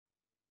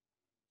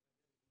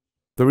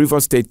The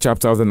Rivers State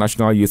chapter of the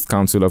National Youth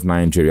Council of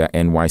Nigeria,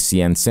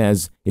 NYCN,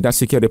 says it has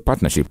secured a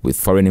partnership with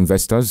foreign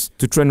investors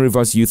to train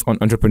Rivers youth on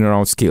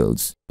entrepreneurial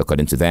skills.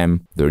 According to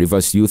them, the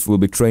Rivers youth will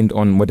be trained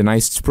on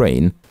modernized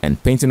spraying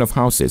and painting of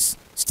houses,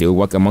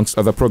 steelwork amongst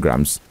other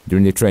programs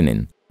during the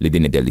training.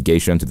 Leading a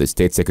delegation to the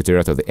State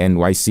Secretariat of the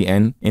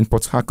NYCN in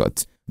Port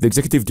Harcourt, the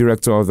executive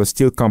director of the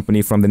steel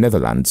company from the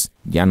Netherlands,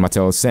 Jan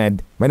Mattel,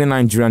 said many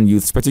Nigerian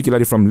youths,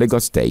 particularly from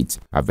Lagos State,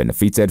 have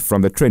benefited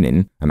from the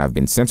training and have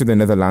been sent to the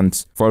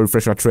Netherlands for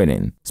refresher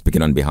training.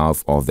 Speaking on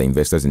behalf of the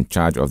investors in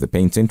charge of the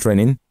painting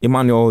training,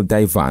 Emmanuel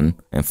Daivan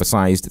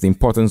emphasized the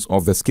importance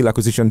of the skill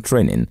acquisition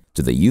training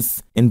to the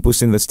youth in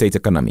boosting the state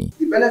economy.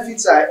 The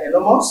benefits are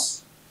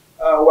enormous.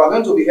 We are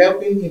going to be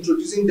helping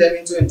introducing them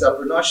into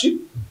entrepreneurship.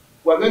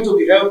 We are going to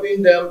be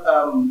helping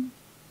them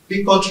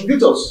be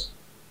contributors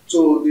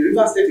to the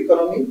River State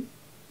economy,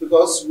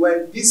 because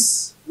when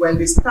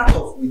they start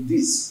off with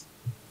this,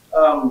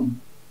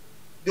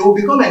 they will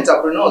become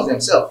entrepreneurs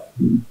themselves.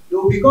 They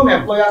will become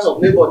employers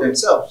of labor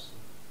themselves.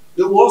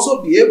 They will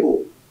also be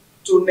able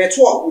to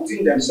network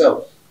within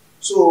themselves.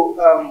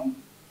 So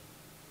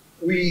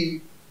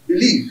we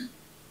believe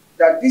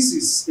that this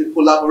is a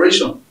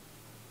collaboration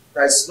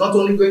that is not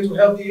only going to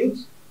help the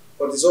youth,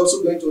 but it's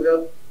also going to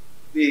help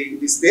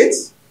the state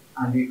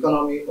and the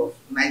economy of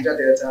Niger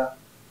Delta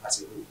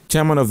as a whole.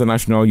 Chairman of the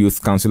National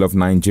Youth Council of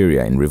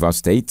Nigeria in Rivers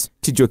State,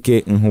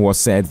 Chijoke Nhuo,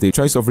 said the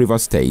choice of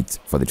Rivers State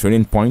for the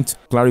training point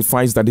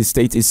clarifies that the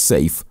state is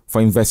safe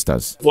for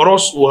investors. For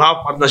us, we'll have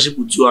partnership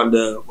with you, and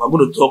we're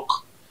going to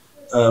talk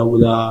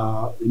with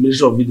the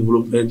Ministry of Youth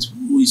Development,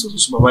 who is also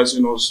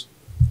supervising us,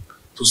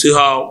 to see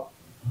how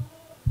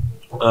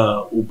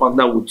we'll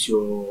partner with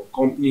your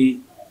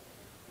company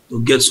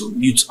to get some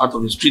youth out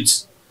of the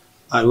streets.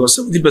 Because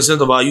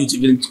 70% of our youth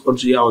even in the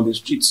country are on the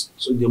streets,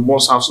 so they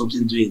must have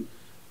something doing.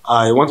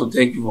 I want to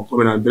thank you for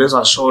coming, and be rest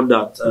assured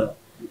that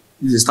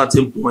this is a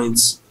starting point,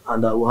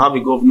 and we'll have a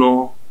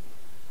governor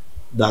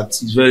that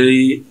is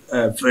very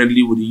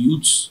friendly with the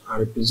youth and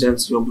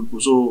represents young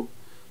people. So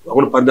we're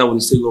going to partner with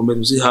the state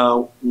government to see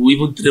how we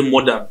even train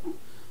more than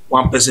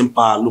one person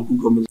per local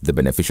government. The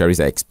beneficiaries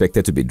are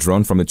expected to be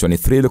drawn from the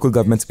 23 local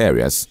government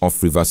areas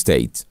of Rivers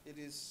State.